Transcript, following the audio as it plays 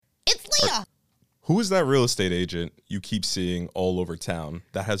Who is that real estate agent you keep seeing all over town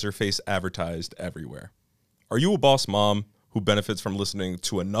that has her face advertised everywhere? Are you a boss mom who benefits from listening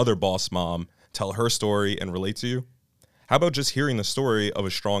to another boss mom tell her story and relate to you? How about just hearing the story of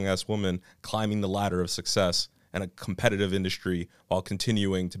a strong-ass woman climbing the ladder of success in a competitive industry while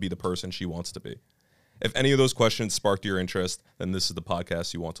continuing to be the person she wants to be? If any of those questions sparked your interest, then this is the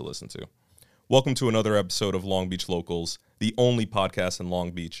podcast you want to listen to. Welcome to another episode of Long Beach Locals, the only podcast in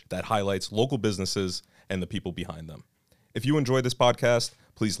Long Beach that highlights local businesses and the people behind them. If you enjoy this podcast,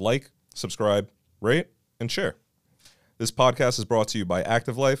 please like, subscribe, rate, and share. This podcast is brought to you by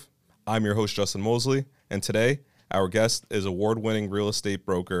Active Life. I'm your host, Justin Mosley, and today, our guest is award-winning real estate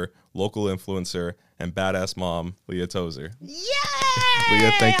broker, local influencer, and badass mom, Leah Tozer. Yay!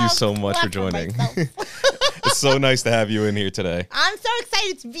 Leah, thank you so much for joining. It's so nice to have you in here today. I'm so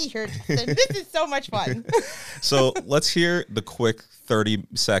excited to be here. This is so much fun. So let's hear the quick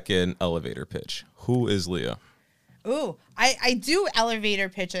 30-second elevator pitch. Who is Leah? Ooh, I do elevator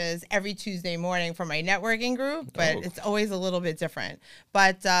pitches every Tuesday morning for my networking group, but It's always a little bit different.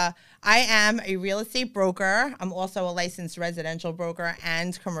 But I am a real estate broker. I'm also a licensed residential broker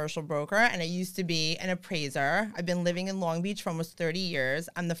and commercial broker, and I used to be an appraiser. I've been living in Long Beach for almost 30 years.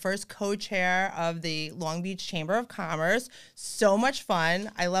 I'm the first co-chair of the Long Beach Chamber of Commerce. So much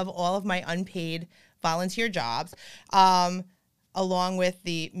fun. I love all of my unpaid volunteer jobs. Along with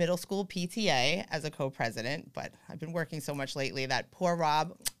the middle school PTA as a co-president, but I've been working so much lately that poor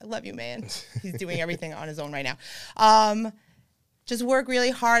Rob, I love you, man. He's doing everything on his own right now. Just work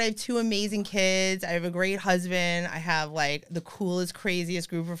really hard. I have two amazing kids. I have a great husband. I have like the coolest, craziest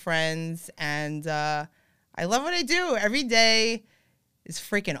group of friends, and I love what I do. Every day is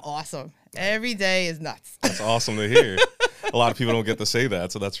freaking awesome. Every day is nuts. That's awesome to hear. A lot of people don't get to say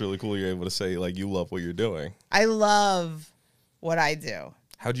that, so that's really cool. You're able to say like you love what you're doing. I love what I do.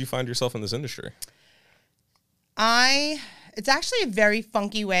 How did you find yourself in this industry? It's actually a very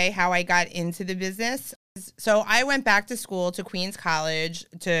funky way how I got into the business. So I went back to school to Queens College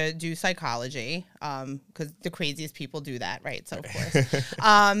to do psychology, because the craziest people do that, right? So of course.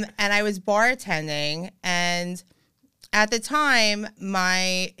 And I was bartending, and at the time,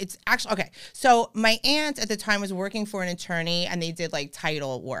 so my aunt at the time was working for an attorney, and they did like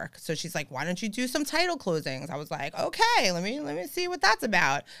title work. So she's like, why don't you do some title closings? I was like, okay, let me see what that's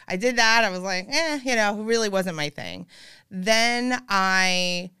about. I did that. I was like, it really wasn't my thing. Then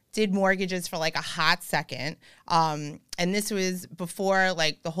I did mortgages for like a hot second. And this was before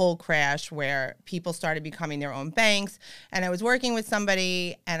like the whole crash where people started becoming their own banks. And I was working with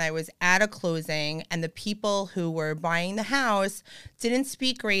somebody, and I was at a closing, and the people who were buying the house didn't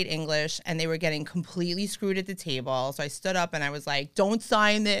speak great English, and they were getting completely screwed at the table. So I stood up and I was like, don't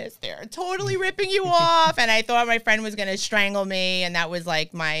sign this. They're totally ripping you off. And I thought my friend was going to strangle me. And that was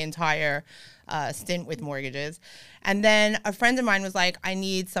like my entire stint with mortgages. And then a friend of mine was like, I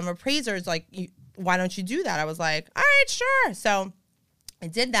need some appraisers. Like, why don't you do that? I was like, all right, sure. So I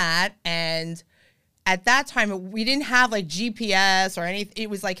did that. And at that time, we didn't have like GPS or anything. It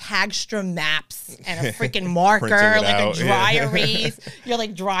was like Hagstrom maps and a freaking marker, like a dry erase. You're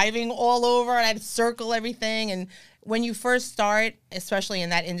like driving all over, and I'd circle everything. And when you first start, especially in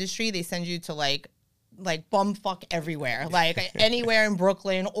that industry, they send you to like bumfuck everywhere, like anywhere in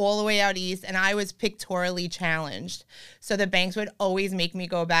Brooklyn, all the way out east. And I was pictorially challenged. So the banks would always make me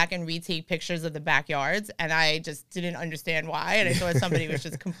go back and retake pictures of the backyards. And I just didn't understand why. And I thought somebody was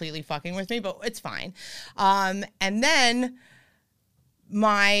just completely fucking with me, but it's fine. And then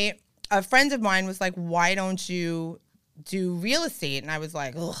a friend of mine was like, why don't you do real estate? And I was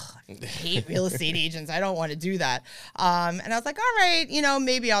like, ugh, I hate real estate agents. I don't want to do that. And I was like, all right,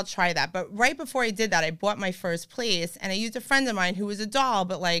 maybe I'll try that. But right before I did that, I bought my first place, and I used a friend of mine who was a doll,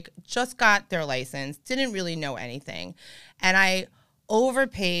 but like just got their license, didn't really know anything. And I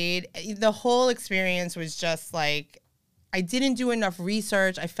overpaid. The whole experience was just like, I didn't do enough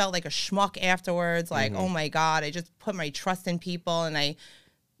research. I felt like a schmuck afterwards. Like, oh my God, I just put my trust in people, and I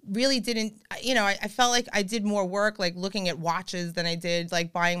really didn't, I felt like I did more work like looking at watches than I did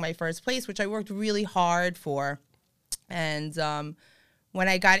like buying my first place, which I worked really hard for. And when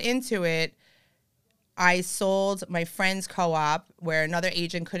I got into it, I sold my friend's co-op where another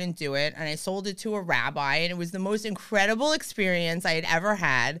agent couldn't do it, and I sold it to a rabbi, and it was the most incredible experience I had ever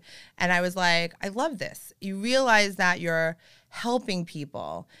had. And I was like, I love this. You realize that you're helping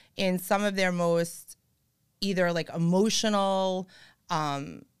people in some of their most either like emotional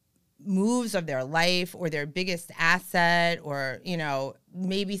moves of their life, or their biggest asset, or,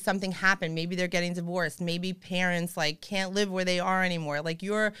 maybe something happened. Maybe they're getting divorced. Maybe parents like can't live where they are anymore. Like,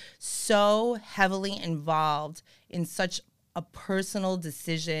 you're so heavily involved in such a personal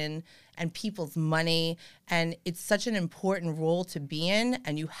decision and people's money, and it's such an important role to be in,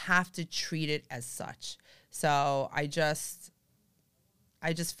 and you have to treat it as such. So I just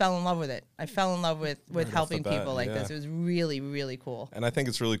fell in love with it. I fell in love with helping people like this. It was really, really cool. And I think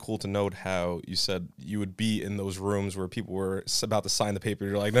it's really cool to note how you said you would be in those rooms where people were about to sign the paper.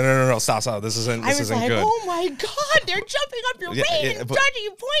 You're like, no, stop, this isn't I was like, good. oh my God, they're jumping up your rate and charging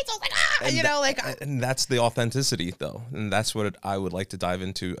you points. I was like, and that's the authenticity though. And that's what I would like to dive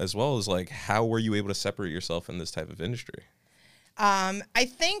into as well, as like, how were you able to separate yourself in this type of industry? I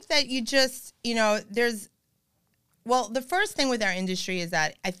think that you just, well, the first thing with our industry is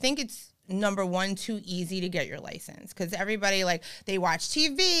that I think it's, number one, too easy to get your license, because everybody, like, they watch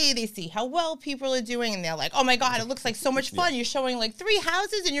TV, they see how well people are doing, and they're like, oh my God, it looks like so much fun. You're showing like 3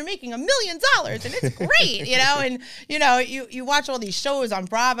 houses and you're making $1 million and it's great, and you watch all these shows on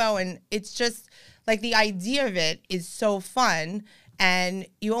Bravo, and it's just like the idea of it is so fun, and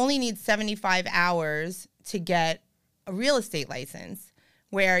you only need 75 hours to get a real estate license,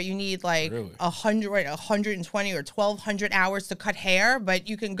 where you need like 120 or 1,200 hours to cut hair, but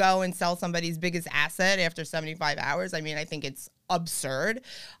you can go and sell somebody's biggest asset after 75 hours. I mean, I think it's absurd.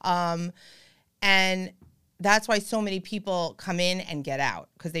 And that's why so many people come in and get out,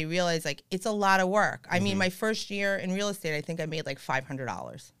 because they realize like it's a lot of work. I mean, my first year in real estate, I think I made like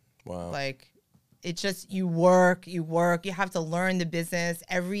 $500. Wow. Like, it's just, you work, you have to learn the business.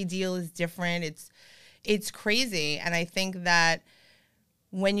 Every deal is different. It's crazy. And I think that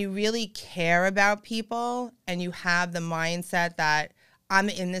when you really care about people and you have the mindset that I'm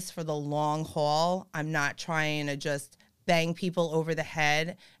in this for the long haul, I'm not trying to just bang people over the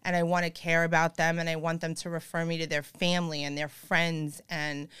head, and I want to care about them, and I want them to refer me to their family and their friends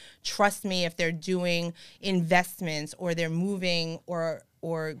and trust me if they're doing investments or they're moving or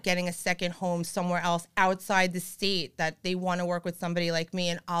getting a second home somewhere else outside the state, that they want to work with somebody like me,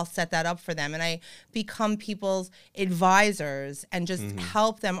 and I'll set that up for them. And I become people's advisors and just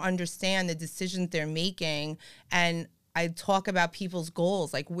help them understand the decisions they're making. And I talk about people's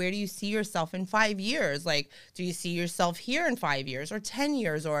goals. Like, where do you see yourself in 5 years? Like, do you see yourself here in 5 years or 10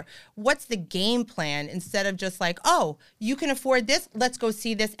 years? Or what's the game plan, instead of just like, oh, you can afford this, let's go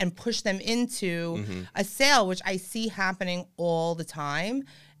see this, and push them into a sale, which I see happening all the time.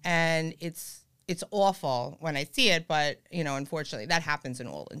 And it's awful when I see it, but, unfortunately, that happens in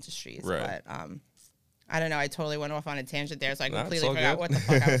all industries. Right. But, I don't know. I totally went off on a tangent there, so I completely all forgot good. what the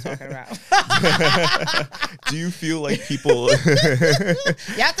fuck I was talking about. Do you feel like people? You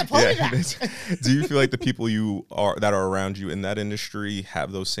have to pull me back. Do you feel like the people that are around you in that industry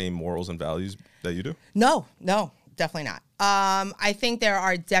have those same morals and values that you do? No, definitely not. I think there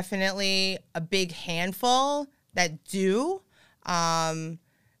are definitely a big handful that do,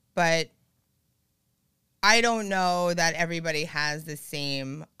 but I don't know that everybody has the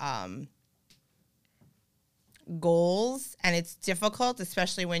same goals, and it's difficult,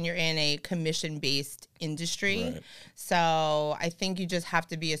 especially when you're in a commission-based industry. Right. So I think you just have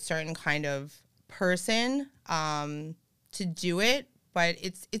to be a certain kind of person to do it. But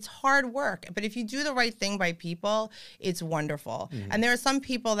it's hard work. But if you do the right thing by people, it's wonderful. And there are some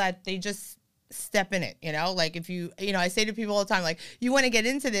people that they just step in it, like if I say to people all the time, like, you want to get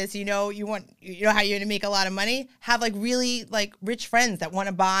into this, you know how you're going to make a lot of money, have like really like rich friends that want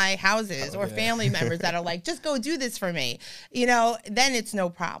to buy houses or family members that are like, just go do this for me, then it's no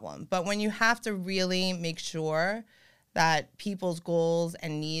problem. But when you have to really make sure that people's goals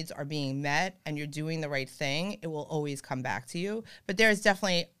and needs are being met and you're doing the right thing, it will always come back to you. But there's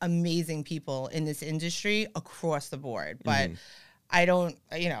definitely amazing people in this industry across the board. But I don't,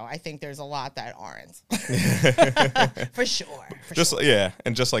 I think there's a lot that aren't. For sure.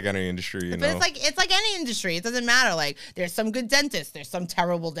 And just like any industry, But it's like any industry. It doesn't matter. Like, there's some good dentists, there's some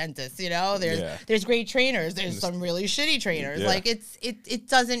terrible dentists, there's great trainers, there's some really shitty trainers. Yeah. Like, it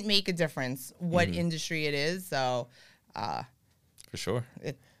doesn't make a difference what industry it is. So, for sure.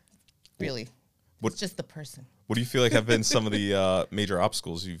 It really, it's just the person. What do you feel like have been some of the major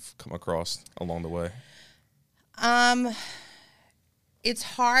obstacles you've come across along the way? It's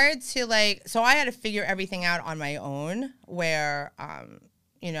hard to so I had to figure everything out on my own, where,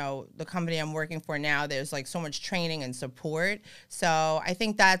 the company I'm working for now, there's like so much training and support. So I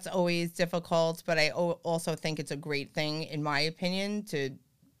think that's always difficult, but I also think it's a great thing, in my opinion, to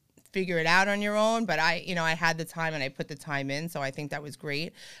figure it out on your own. But I had the time and I put the time in, so I think that was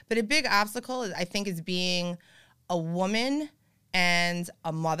great. But a big obstacle is being a woman and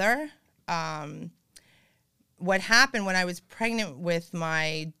a mother. What happened when I was pregnant with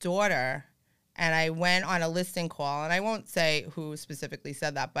my daughter, and I went on a listing call, and I won't say who specifically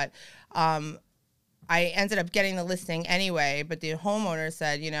said that, but I ended up getting the listing anyway, but the homeowner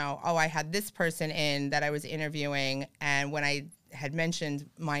said, oh, I had this person in that I was interviewing, and when I had mentioned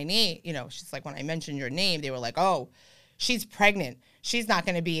my name, she's like, when I mentioned your name, they were like, oh, she's pregnant. She's not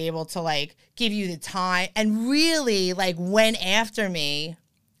going to be able to like give you the time, and really like went after me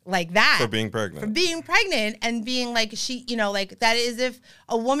like that. For being pregnant. And being like, like that is if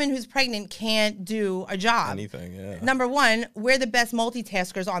a woman who's pregnant can't do a job. Anything, yeah. Number one, we're the best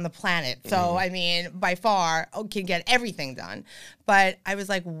multitaskers on the planet. So, I mean, by far, can get everything done. But I was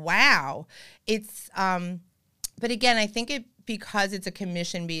like, wow. It's, but again, I think because it's a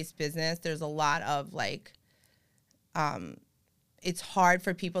commission-based business, there's a lot of like, it's hard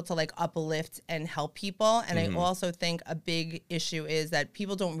for people to like uplift and help people. And I also think a big issue is that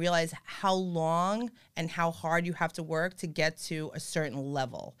people don't realize how long and how hard you have to work to get to a certain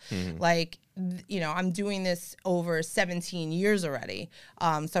level. Like, I'm doing this over 17 years already.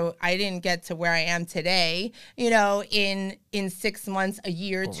 So I didn't get to where I am today, in 6 months, a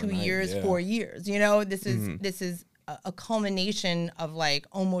year, overnight, 2 years, 4 years. This is a culmination of like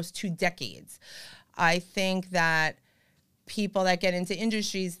almost 2 decades. I think that people that get into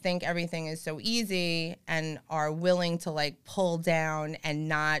industries think everything is so easy and are willing to like pull down and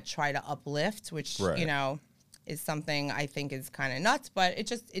not try to uplift, which, is something I think is kind of nuts, but it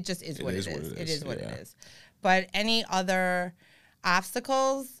just is what it is. It is what it is. But any other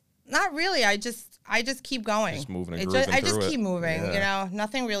obstacles? Not really. I just keep going. Just moving and I just keep moving. Yeah.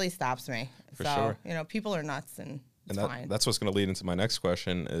 Nothing really stops me. For sure. People are nuts and that's what's going to lead into my next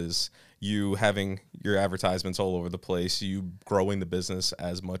question is you having your advertisements all over the place, you growing the business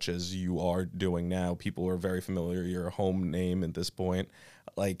as much as you are doing now. People are very familiar. You're a home name at this point.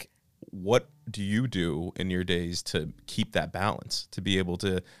 Like, what do you do in your days to keep that balance, to be able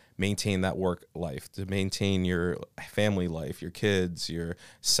to maintain that work life, to maintain your family life, your kids,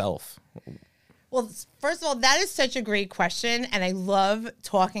 yourself? Well, first of all, that is such a great question. And I love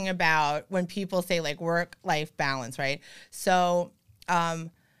talking about when people say like work-life balance, right? So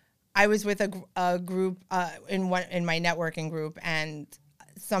I was with a group in my networking group, and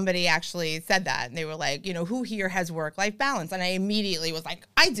somebody actually said that. And they were like, who here has work-life balance? And I immediately was like,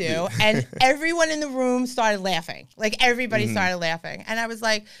 I do. And everyone in the room started laughing. Like everybody started laughing. And I was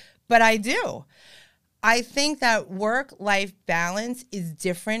like, but I do. I think that work-life balance is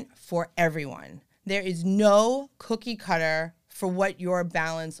different for everyone. There is no cookie cutter for what your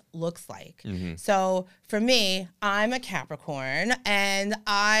balance looks like. So for me, I'm a Capricorn, and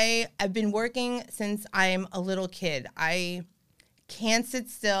I have been working since I'm a little kid. I can't sit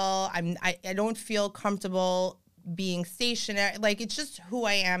still. I don't feel comfortable being stationary. Like, it's just who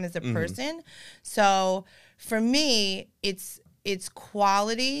I am as a person. So for me, it's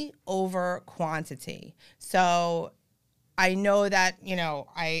quality over quantity. So I know that,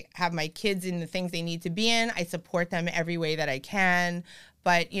 I have my kids in the things they need to be in. I support them every way that I can.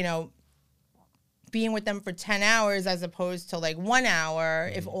 But, being with them for 10 hours as opposed to like 1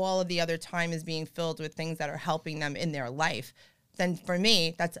 hour, if all of the other time is being filled with things that are helping them in their life, then for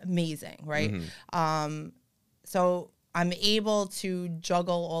me, that's amazing, right? So I'm able to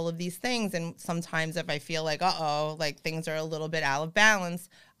juggle all of these things. And sometimes if I feel like, like things are a little bit out of balance,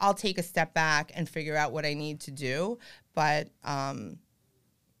 I'll take a step back and figure out what I need to do. But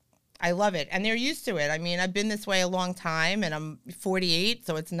I love it. And they're used to it. I mean, I've been this way a long time, and I'm 48,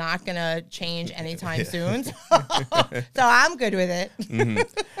 so it's not going to change anytime soon. So I'm good with it.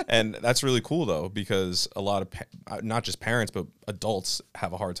 And that's really cool, though, because a lot of, not just parents, but adults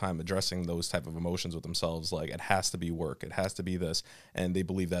have a hard time addressing those type of emotions with themselves. Like, it has to be work. It has to be this. And they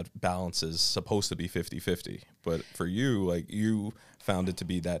believe that balance is supposed to be 50-50. But for you, like, you found it to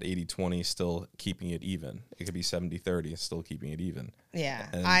be that 80-20, still keeping it even. It could be 70-30, still keeping it even. Yeah.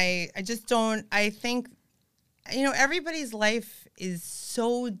 And I just don't, I think, everybody's life is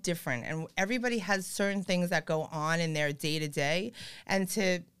so different, and everybody has certain things that go on in their day to day, and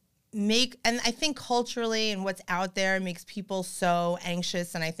I think culturally and what's out there makes people so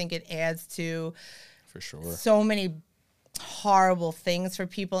anxious, and I think it adds to, for sure, so many horrible things for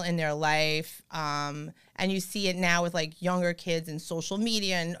people in their life. And you see it now with like younger kids and social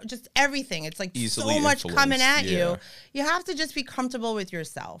media and just everything. It's like easily so much coming at you. You have to just be comfortable with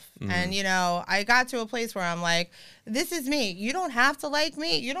yourself. And, I got to a place where I'm like, this is me. You don't have to like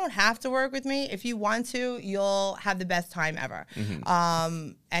me. You don't have to work with me. If you want to, you'll have the best time ever.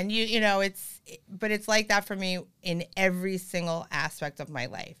 And but it's like that for me in every single aspect of my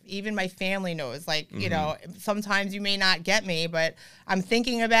life. Even my family knows, like, sometimes you may not get me, but I'm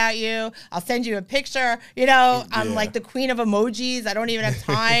thinking about you. I'll send you a picture, You know, I'm like the queen of emojis. I don't even have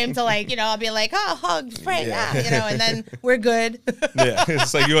time to like, you know, I'll be like, oh, hug, Frank, you know, and then we're good. Yeah,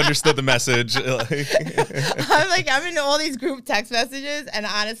 it's like you understood the message. I'm in all these group text messages, and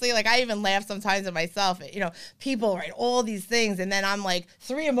honestly, like I even laugh sometimes at myself. You know, people write all these things, and then I'm like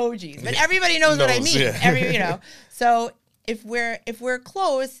 3 emojis, but everybody knows what I mean. You know, so if we're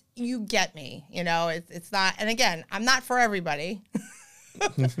close, you get me. You know, it's not. And again, I'm not for everybody,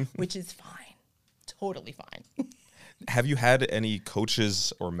 which is fine, totally fine. Have you had any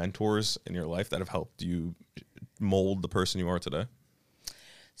coaches or mentors in your life that have helped you mold the person you are today?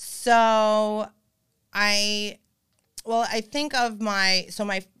 So I think of my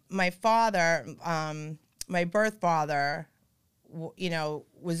father, my birth father, you know,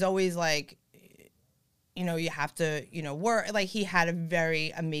 was always like, you know, you have to, you know, work. Like he had a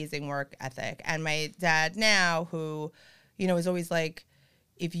very amazing work ethic. And my dad now, who, you know, is always like,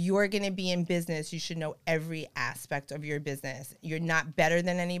 if you're going to be in business, you should know every aspect of your business. You're not better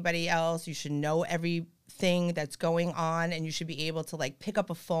than anybody else. You should know everything that's going on, and you should be able to like pick up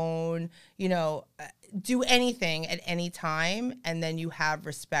a phone, you know, do anything at any time. And then you have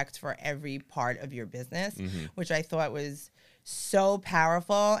respect for every part of your business, which I thought was so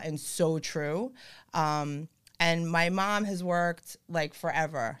powerful and so true. And my mom has worked like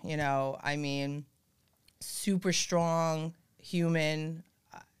forever, you know, I mean, super strong, human.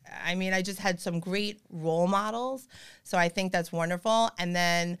 I mean, I just had some great role models. So I think that's wonderful. And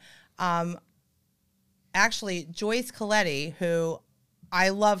then actually Joyce Coletti, who I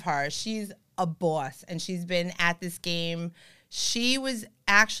love her, she's a boss and she's been at this game. She was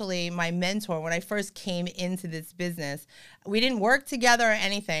actually my mentor when I first came into this business. We didn't work together or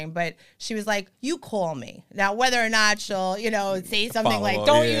anything, but she was like, you call me. Now, whether or not she'll, you know, say something like,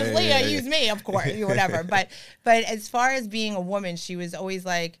 don't use Leah, use me, of course, or whatever. But as far as being a woman, she was always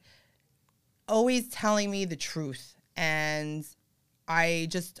like, always telling me the truth. And I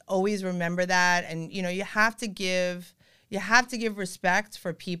just always remember that. And, you know, you have to give respect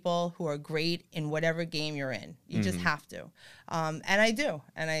for people who are great in whatever game you're in. You just have to. And I do.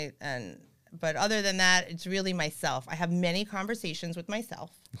 But other than that, it's really myself. I have many conversations with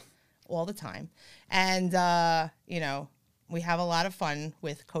myself all the time. And, you know, we have a lot of fun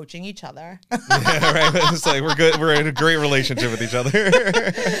with coaching each other. Yeah, right. It's like we're good. We're in a great relationship with each other.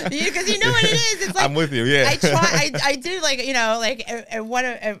 Because you know what it is. It's like, I'm with you. Yeah. I do like, you know, like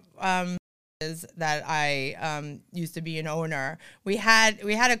one is that I used to be an owner. We had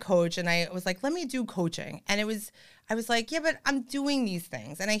a coach, and I was like, let me do coaching. And I was like, yeah, but I'm doing these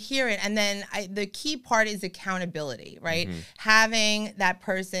things, and I hear it. And then the key part is accountability, right? Having that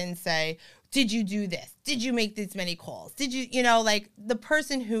person say, did you do this? Did you make this many calls? Did you, you know, like the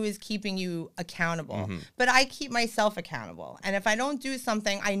person who is keeping you accountable. But I keep myself accountable. And if I don't do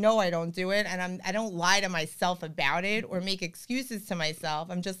something, I know I don't do it. And I don't lie to myself about it or make excuses to myself.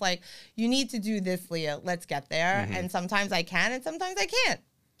 I'm just like, you need to do this, Leah. Let's get there. And sometimes I can, and sometimes I can't.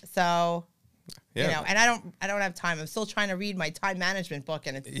 So, you know, and I don't have time. I'm still trying to read my time management book,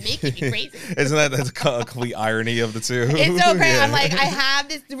 and it's making me crazy. Isn't that's a complete irony of the two? It's so crazy. I'm like,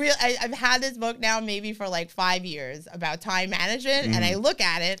 I've had this book now maybe for like 5 years about time management, and I look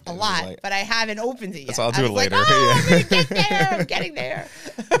at it a lot, but I haven't opened it yet. So I'll do it later. Like, I'm gonna get there. I'm getting there.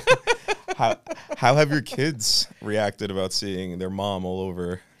 How have your kids reacted about seeing their mom all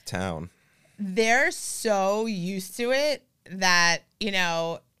over town? They're so used to it that, you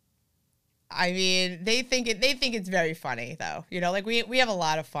know, I mean, they think it's very funny though. You know, like we have a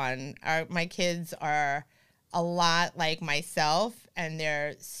lot of fun. My kids are a lot like myself, and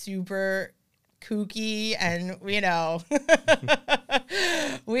they're super kooky, and you know,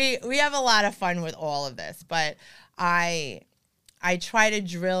 we have a lot of fun with all of this. But I try to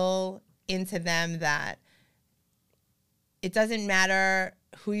drill into them that it doesn't matter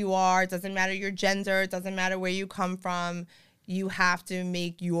who you are, it doesn't matter your gender, it doesn't matter where you come from. You have to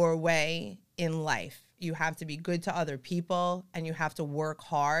make your way in life. You have to be good to other people, and you have to work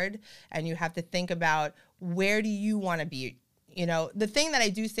hard, and you have to think about, where do you want to be? You know, the thing that I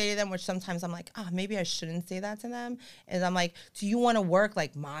do say to them, which sometimes I'm like, maybe I shouldn't say that to them, is I'm like, do you want to work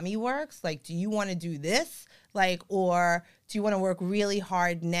like mommy works? Like, do you want to do this? Like, or do you want to work really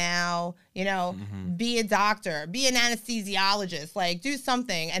hard now? You know, be a doctor, be an anesthesiologist, like do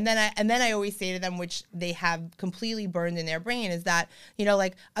something. And then I always say to them, which they have completely burned in their brain, is that, you know,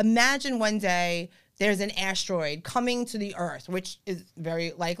 like imagine one day there's an asteroid coming to the Earth, which is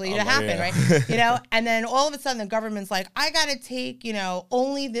very likely to happen, right? You know, and then all of a sudden the government's like, I got to take, you know,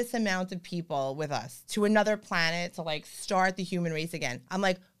 only this amount of people with us to another planet to like start the human race again. I'm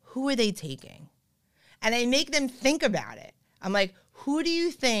like, who are they taking? And I make them think about it. I'm like, who do you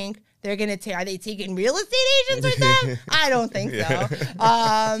think they're going to take, are they taking real estate agents with them? I don't think so.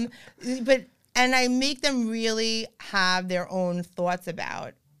 And I make them really have their own thoughts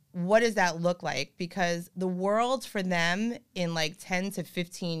about what does that look like? Because the world for them in like 10 to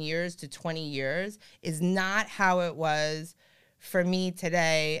 15 years to 20 years is not how it was for me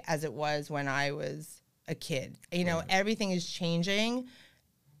today as it was when I was a kid. You know, everything is changing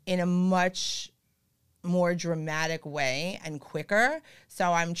in a much more dramatic way and quicker.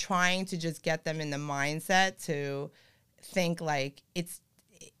 So I'm trying to just get them in the mindset to think like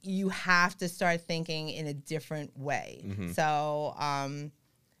you have to start thinking in a different way. So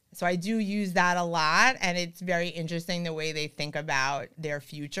I do use that a lot, and it's very interesting the way they think about their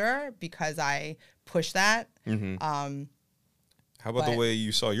future because I push that. How about the way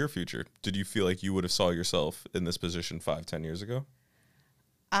you saw your future? Did you feel like you would have saw yourself in this position 5-10 years ago?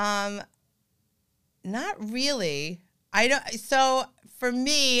 Not really. I don't. So for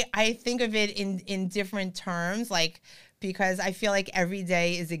me, I think of it in different terms, like because I feel like every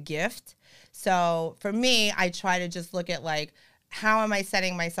day is a gift. So for me, I try to just look at like, how am I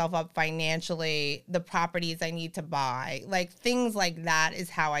setting myself up financially, the properties I need to buy, like things like that is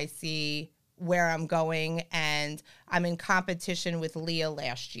how I see where I'm going. And I'm in competition with Leah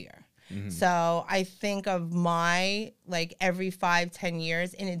last year. So I think of my, like every 5-10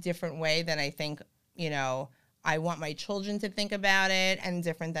 years in a different way than I think, you know, I want my children to think about it and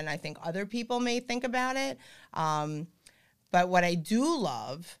different than I think other people may think about it. But what I do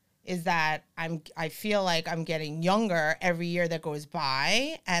love is that I feel like I'm getting younger every year that goes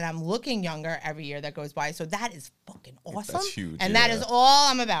by, and I'm looking younger every year that goes by. So that is fucking awesome. That's huge. And that is all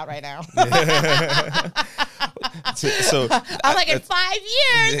I'm about right now. So I'm like, in 5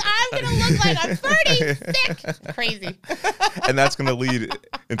 years, I'm going to look like I'm 30, sick, crazy. And that's going to lead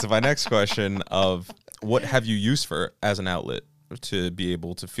into my next question of what have you used for as an outlet to be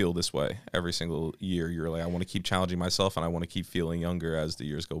able to feel this way every single year? You're like, I want to keep challenging myself and I want to keep feeling younger as the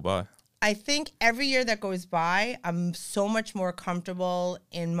years go by. I think every year that goes by, I'm so much more comfortable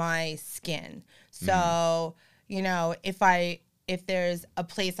in my skin. So, you know, if there's a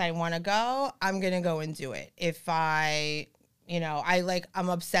place I want to go, I'm going to go and do it. If I'm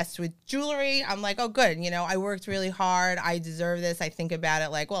obsessed with jewelry. I'm like, oh, good. You know, I worked really hard. I deserve this. I think about it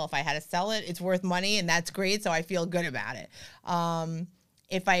like, well, if I had to sell it, it's worth money and that's great. So I feel good about it.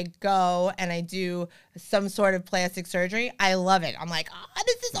 If I go and I do some sort of plastic surgery, I love it. I'm like, oh,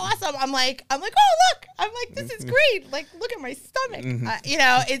 this is awesome. I'm like, oh, look. I'm like, this is great. Like, look at my stomach. You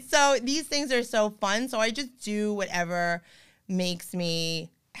know, it's so, these things are so fun. So I just do whatever makes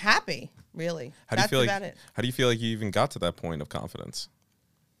me happy. Really. That's about it. How do you feel like you even got to that point of confidence?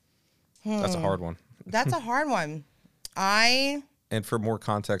 That's a hard one. That's a hard one. And for more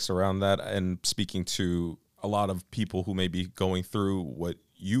context around that, and speaking to a lot of people who may be going through what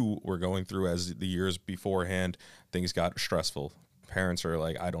you were going through as the years beforehand, things got stressful. Parents are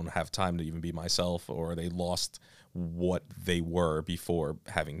like, I don't have time to even be myself, or they lost what they were before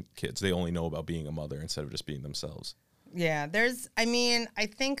having kids. They only know about being a mother instead of just being themselves. Yeah, I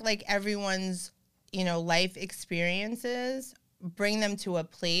think like everyone's, you know, life experiences bring them to a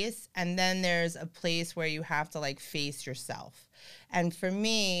place, and then there's a place where you have to like face yourself. And for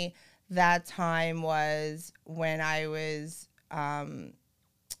me, that time was when I was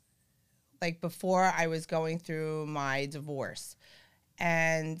like before I was going through my divorce.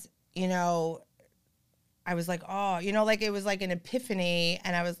 And, you know, I was like, oh, you know, like it was like an epiphany,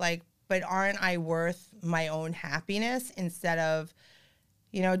 and I was like, but aren't I worth my own happiness instead of,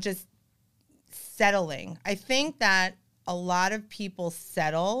 you know, just settling? I think that a lot of people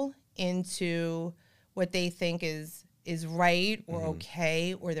settle into what they think is right or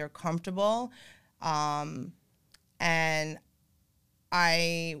okay, or they're comfortable. And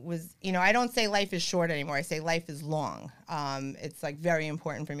I was, you know, I don't say life is short anymore. I say life is long. It's like very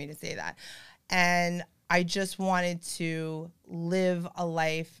important for me to say that. And I just wanted to live a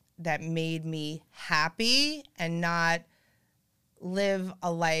life that made me happy and not live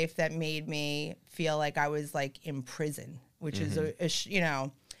a life that made me feel like I was like in prison, which is, you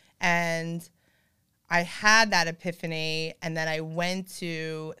know, and I had that epiphany, and then I went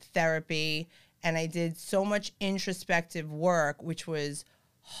to therapy and I did so much introspective work, which was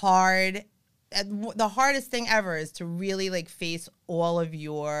hard. The hardest thing ever is to really like face all of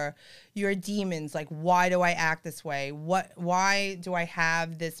your demons. Like, why do I act this way? Why do I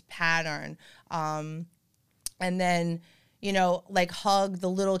have this pattern? And then, you know, like hug the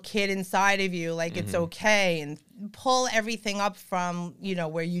little kid inside of you, like it's okay, and pull everything up from, you know,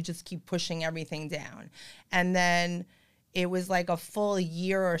 where you just keep pushing everything down. And then it was like a full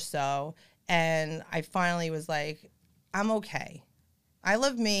year or so, and I finally was like, I'm okay. I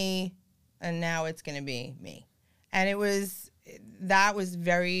love me, and now it's going to be me. And that was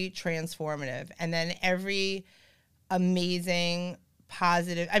very transformative. And then every amazing,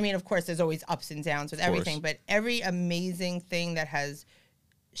 positive, I mean, of course, there's always ups and downs with everything, but every amazing thing that has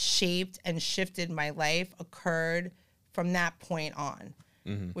shaped and shifted my life occurred from that point on,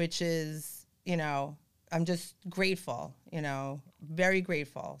 which is, you know, I'm just grateful, you know, very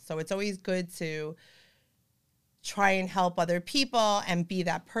grateful. So it's always good to try and help other people and be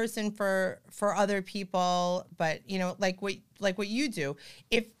that person for other people. But, you know, like what you do,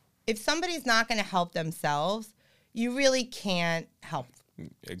 if somebody's not going to help themselves, you really can't help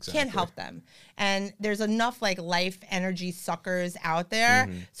Exactly. Can't help them. And there's enough like life energy suckers out there.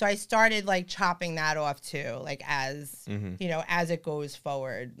 So I started like chopping that off too, like as, you know, as it goes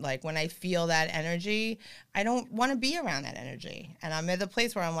forward. Like when I feel that energy, I don't want to be around that energy. And I'm at the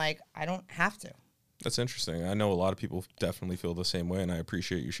place where I'm like, I don't have to. That's interesting. I know a lot of people definitely feel the same way, and I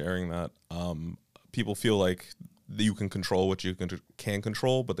appreciate you sharing that. People feel like you can control what you can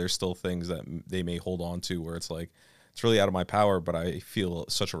control, but there's still things that they may hold on to where it's like, it's really out of my power, but I feel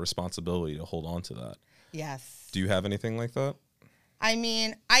such a responsibility to hold on to that. Yes. Do you have anything like that? I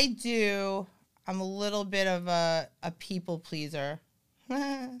mean, I do. I'm a little bit of a people pleaser.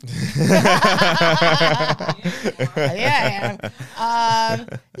 Yeah, I am.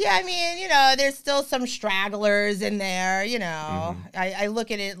 Yeah, I mean, you know, there's still some stragglers in there, you know. I look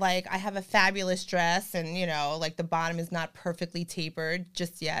at it like I have a fabulous dress and, you know, like the bottom is not perfectly tapered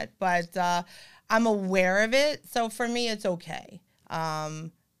just yet, but I'm aware of it. So for me, it's okay. And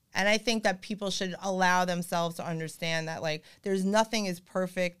I think that people should allow themselves to understand that, like, there's nothing is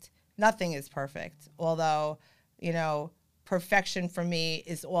perfect. Nothing is perfect. Although, you know, perfection for me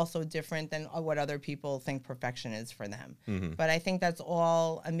is also different than what other people think perfection is for them. But I think that's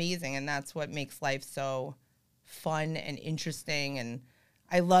all amazing, and that's what makes life so fun and interesting. And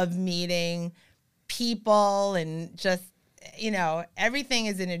I love meeting people and just, you know, everything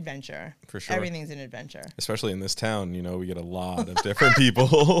is an adventure. For sure. Everything's an adventure. Especially in this town, you know, we get a lot of different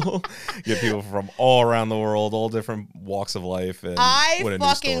people. Get people from all around the world, all different walks of life. And I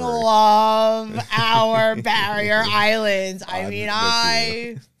fucking love our barrier islands. I mean,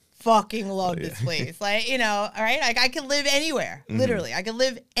 I fucking love this place. Like, you know, all right, like I can live anywhere. Literally, I can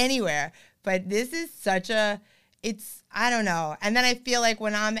live anywhere. But this is such a, I don't know. And then I feel like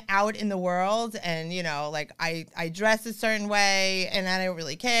when I'm out in the world and, you know, like I dress a certain way and I don't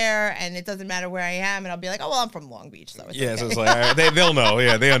really care and it doesn't matter where I am, and I'll be like, oh, well, I'm from Long Beach. So it's okay. So it's like, all right, they'll know.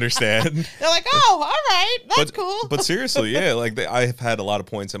 Yeah, they understand. They're like, oh, all right, that's cool. But seriously, yeah, like I've had a lot of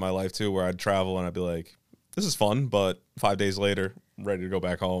points in my life too where I'd travel and I'd be like, this is fun, but 5 days later, I'm ready to go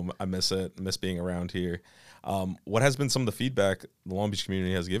back home. I miss it. I miss being around here. What has been some of the feedback the Long Beach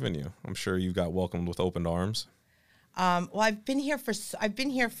community has given you? I'm sure you got welcomed with open arms. Well, I've been here for,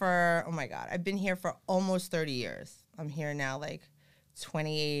 oh my God, I've been here for almost 30 years. I'm here now like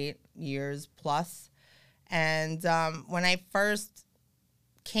 28 years plus. And when I first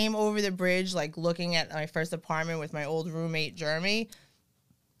came over the bridge, like looking at my first apartment with my old roommate, Jeremy,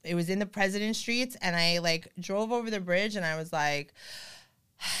 it was in the President Streets, and I like drove over the bridge and I was like,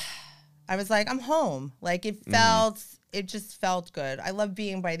 I'm home. Like it just felt good. I love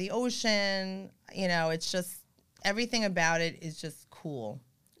being by the ocean. You know, it's just, everything about it is just cool.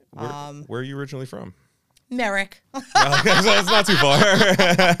 Where are you originally from? Merrick. So it's not too far.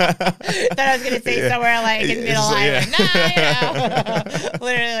 Thought I was going to say somewhere like in Middle Island. Nah, you know.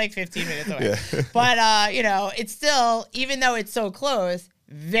 Literally like 15 minutes away. Yeah. But, you know, it's still, even though it's so close,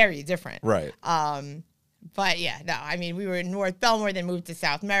 very different. Right. But yeah, no, I mean, we were in North Belmore, then moved to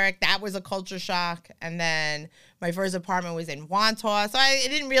South Merrick. That was a culture shock. And then my first apartment was in Wantagh. So it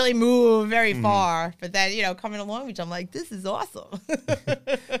didn't really move very far. But then, you know, coming to Long Beach, I'm like, this is awesome.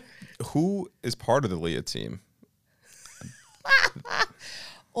 Who is part of the Leah team?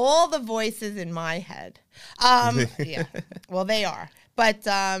 All the voices in my head. Yeah, well, they are. But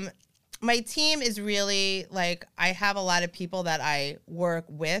my team is really like, I have a lot of people that I work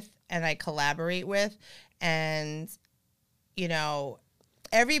with and I collaborate with. And, you know,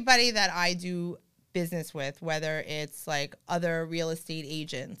 everybody that I do business with, whether it's like other real estate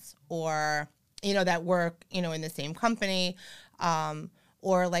agents or, you know, that work, you know, in the same company,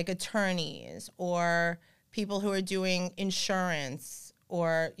 or like attorneys or people who are doing insurance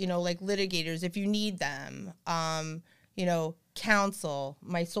or, you know, like litigators, if you need them, you know, counsel,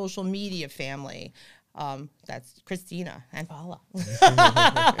 my social media family. That's Christina and Paula.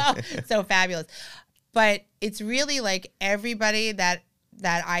 So fabulous. But it's really like everybody that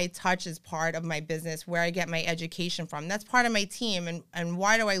I touch is part of my business, where I get my education from. That's part of my team. And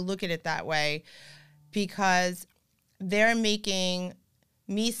why do I look at it that way? Because they're making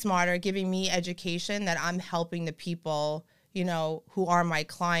me smarter, giving me education, that I'm helping the people, you know, who are my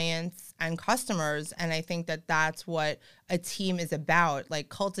clients and customers. And I think that that's what a team is about, like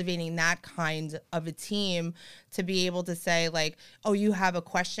cultivating that kind of a team to be able to say like, oh, you have a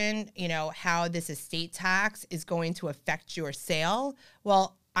question, you know, how this estate tax is going to affect your sale.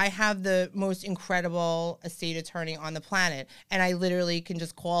 Well, I have the most incredible estate attorney on the planet, and I literally can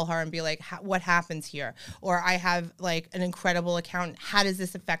just call her and be like, what happens here? Or I have like an incredible accountant. How does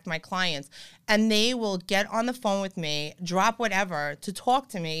this affect my clients? And they will get on the phone with me, drop whatever to talk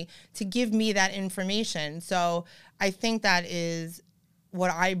to me, to give me that information. So I think that is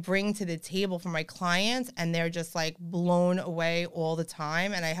what I bring to the table for my clients, and they're just like blown away all the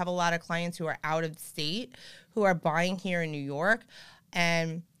time. And I have a lot of clients who are out of state who are buying here in New York.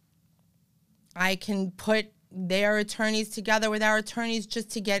 And I can put their attorneys together with our attorneys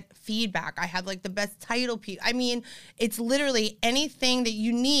just to get feedback. I have like the best title people. I mean, it's literally anything that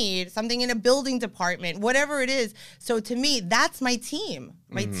you need, something in a building department, whatever it is. So to me, that's my team.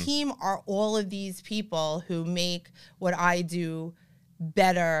 My team are all of these people who make what I do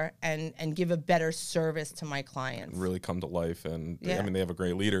better and give a better service to my clients. Really come to life. And Yeah. I mean, they have a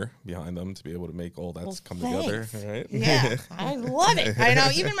great leader behind them to be able to make all that come Thanks. together, right? Yeah, I love it. I know,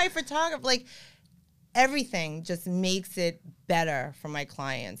 even my photographer, like everything just makes it better for my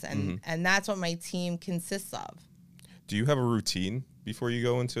clients. And that's what my team consists of. Do you have a routine before you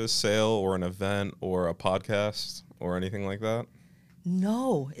go into a sale or an event or a podcast or anything like that?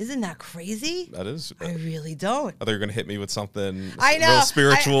 No, isn't that crazy? That is. I really don't. I thought you were going to hit me with something I know. real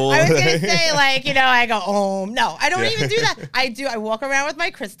spiritual. I was going to say, like, you know, I go, no, I don't even do that. I walk around with my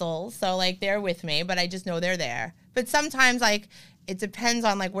crystals. So, like, they're with me, but I just know they're there. But sometimes, like, it depends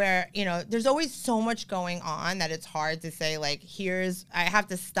on, like, where, you know, there's always so much going on that it's hard to say, like, I have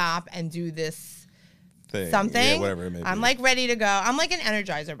to stop and do this something. Yeah, whatever it may be. I'm like ready to go. I'm like an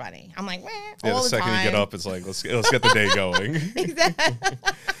Energizer bunny. I'm like, all the second time. you get up, it's like, let's get the day going. Exactly.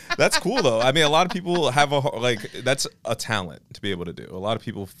 That's cool though. I mean, a lot of people have that's a talent to be able to do. A lot of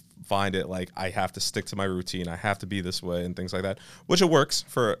people find it like, I have to stick to my routine. I have to be this way and things like that, which it works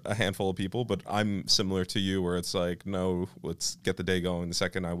for a handful of people. But I'm similar to you where it's like, no, let's get the day going. The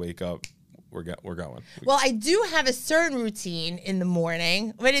second I wake up, we're going. Well, I do have a certain routine in the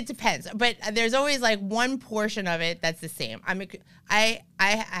morning, but it depends. But there's always like one portion of it that's the same. I'm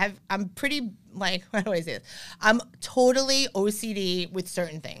pretty, like, how do I say this? I'm totally OCD with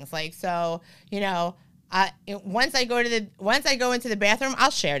certain things. Like, so, you know, once I go into the bathroom,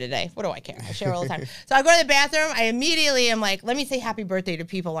 I'll share today. What do I care? I share all the time. So I go to the bathroom. I immediately am like, let me say happy birthday to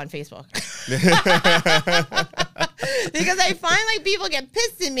people on Facebook. Because I find like people get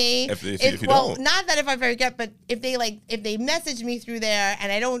pissed at me. If you don't. Not that if I forget, but if they message me through there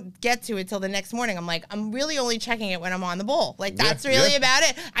and I don't get to it till the next morning, I'm like, I'm really only checking it when I'm on the bowl. Like, that's really about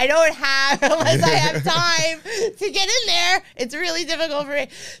it. I don't have, unless I have time to get in there, it's really difficult for me.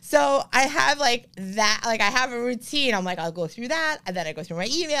 So I have like that, like I have a routine. I'm like, I'll go through that, and then I go through my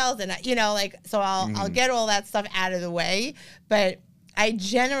emails, and so I'll get all that stuff out of the way. But I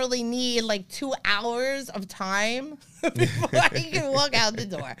generally need like 2 hours of time before I can walk out the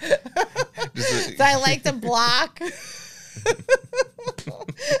door. So I like to block.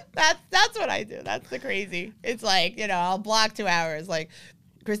 That's what I do. That's the crazy. It's like, you know, I'll block 2 hours. Like,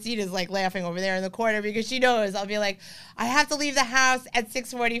 Christina's like laughing over there in the corner because she knows I'll be like, I have to leave the house at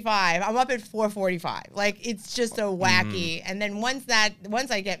 6:45. I'm up at 4:45. Like, it's just so wacky. And then once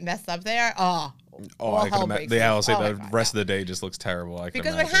I get messed up there, I can imagine. Yeah, I'll say the rest of the day just looks terrible.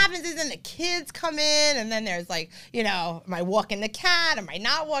 Because what happens is then the kids come in, and then there's like, you know, am I walking the cat? Am I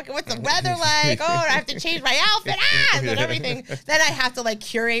not walking? What's the weather like? Oh, I have to change my outfit. And everything. Then I have to like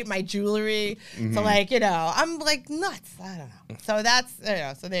curate my jewelry. So like, you know, I'm like nuts. I don't know. So that's, you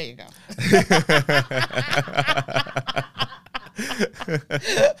know, so there you go.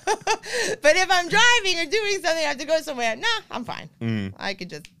 But if I'm driving or doing something, I have to go somewhere. Nah, I'm fine. I could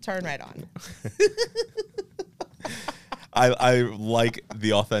just turn right on. I like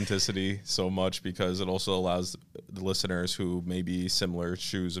the authenticity so much because it also allows the listeners who may be similar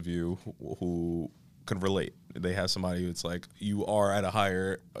shoes of you who can relate. They have somebody who's like, you are at a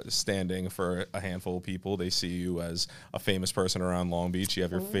higher standing for a handful of people. They see you as a famous person around Long Beach. You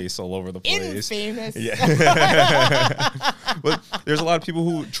have your face all over the place. Infamous. Yeah. But there's a lot of people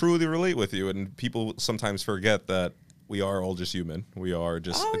who truly relate with you, and people sometimes forget that we are all just human. We are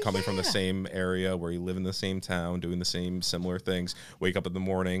just coming from the same area where you live in the same town, doing the same similar things. Wake up in the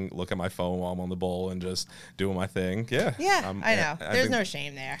morning, look at my phone while I'm on the bowl, and just doing my thing. Yeah. Yeah, I know. There's no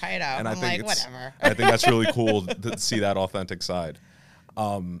shame there. I know. And I'm like, whatever. I think that's really cool to see that authentic side.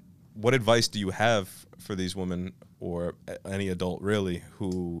 what advice do you have for these women, or any adult really,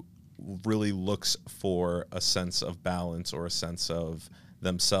 who really looks for a sense of balance or a sense of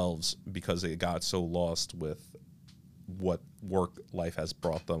themselves because they got so lost with what work life has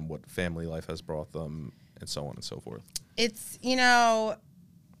brought them, what family life has brought them, and so on and so forth? It's, you know,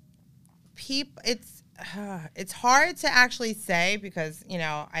 it's hard to actually say because, you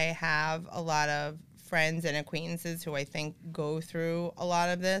know, I have a lot of friends and acquaintances who I think go through a lot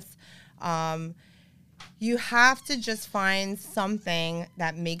of this. You have to just find something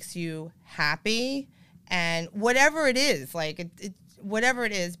that makes you happy, and whatever it is, like whatever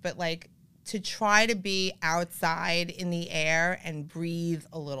it is, but like to try to be outside in the air and breathe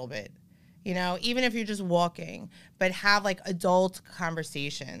a little bit, you know, even if you're just walking, but have like adult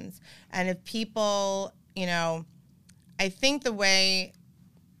conversations. And if people, you know, I think the way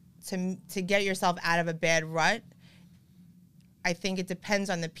to get yourself out of a bad rut, I think it depends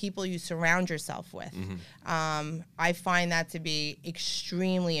on the people you surround yourself with. I find that to be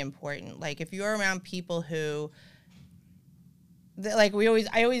extremely important. Like if you're around people who, like we always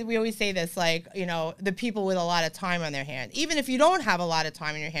say this, like, you know, the people with a lot of time on their hand. Even if you don't have a lot of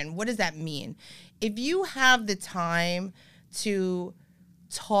time on your hand, what does that mean? If you have the time to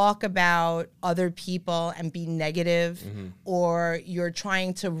talk about other people and be negative, or you're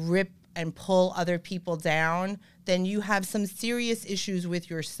trying to rip and pull other people down, then you have some serious issues with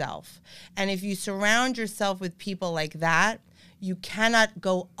yourself. And if you surround yourself with people like that, you cannot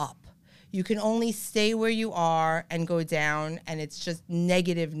go up. You can only stay where you are and go down, and it's just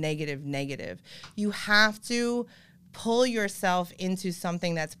negative, negative, negative. You have to pull yourself into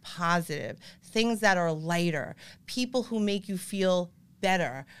something that's positive, things that are lighter, people who make you feel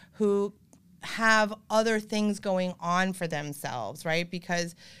better, who have other things going on for themselves, right?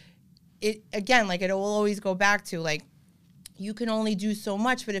 Because it, again, like it will always go back to like, you can only do so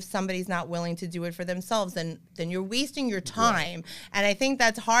much, but if somebody's not willing to do it for themselves, then you're wasting your time. Right. And I think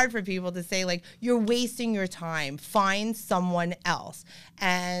that's hard for people to say, like, you're wasting your time. Find someone else.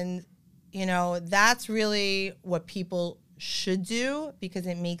 And, you know, that's really what people should do, because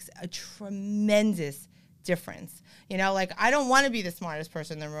it makes a tremendous difference. You know, like, I don't want to be the smartest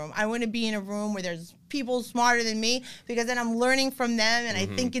person in the room. I want to be in a room where there's people smarter than me, because then I'm learning from them, and I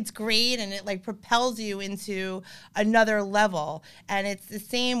think it's great, and it like propels you into another level. And it's the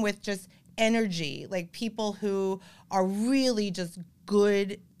same with just energy, like people who are really just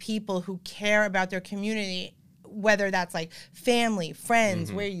good people who care about their community, whether that's like family, friends,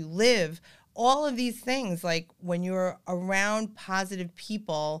 where you live, all of these things. Like when you're around positive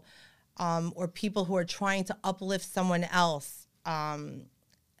people, or people who are trying to uplift someone else,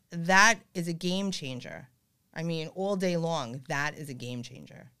 that is a game changer. I mean, all day long, that is a game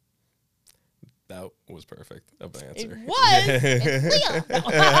changer. That was perfect of an answer. It was. It's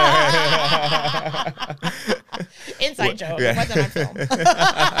Leah. Inside joke. It wasn't on film.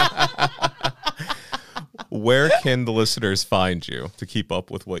 Where can the listeners find you to keep up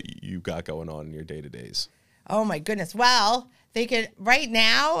with what you got going on in your day-to-days? Oh, my goodness. Well, they could, right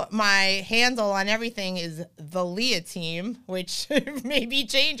now, my handle on everything is the Leah Team, which may be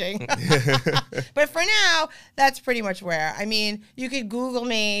changing. But for now, that's pretty much where. I mean, you could Google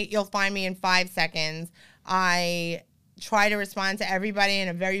me. You'll find me in 5 seconds. I try to respond to everybody in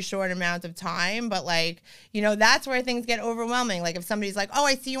a very short amount of time. But, like, you know, that's where things get overwhelming. Like, if somebody's like, oh,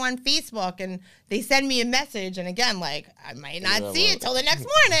 I see you on Facebook, and they send me a message. And again, like, I might not see it till the next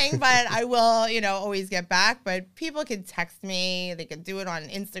morning, but I will, you know, always get back. But people can text me. They can do it on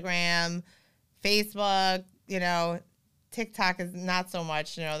Instagram, Facebook, you know. TikTok is not so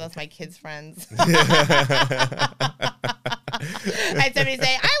much, you know, that's my kids' friends. And somebody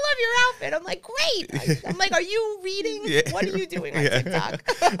say, I love your outfit. I'm like, great. I'm like, are you reading? Yeah. What are you doing on TikTok?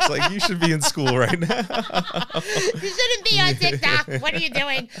 It's like, you should be in school right now. You shouldn't be on TikTok. What are you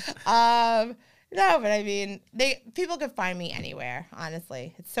doing? No, but I mean, people could find me anywhere,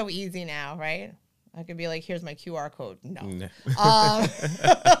 honestly. It's so easy now, right? I could be like, here's my QR code. No.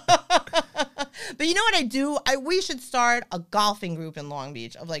 But you know what I do? We should start a golfing group in Long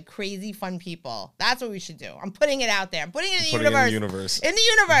Beach of like crazy fun people. That's what we should do. I'm putting it out there. I'm putting it in the universe. In the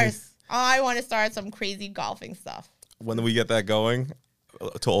universe. I want to start some crazy golfing stuff. When we get that going,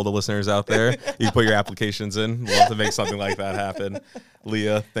 to all the listeners out there, you can put your applications in. We'll have to make something like that happen.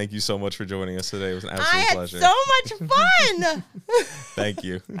 Leah, thank you so much for joining us today. It was an absolute pleasure. I had so much fun. Thank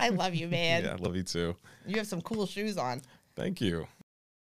you. I love you, man. Yeah, I love you too. You have some cool shoes on. Thank you.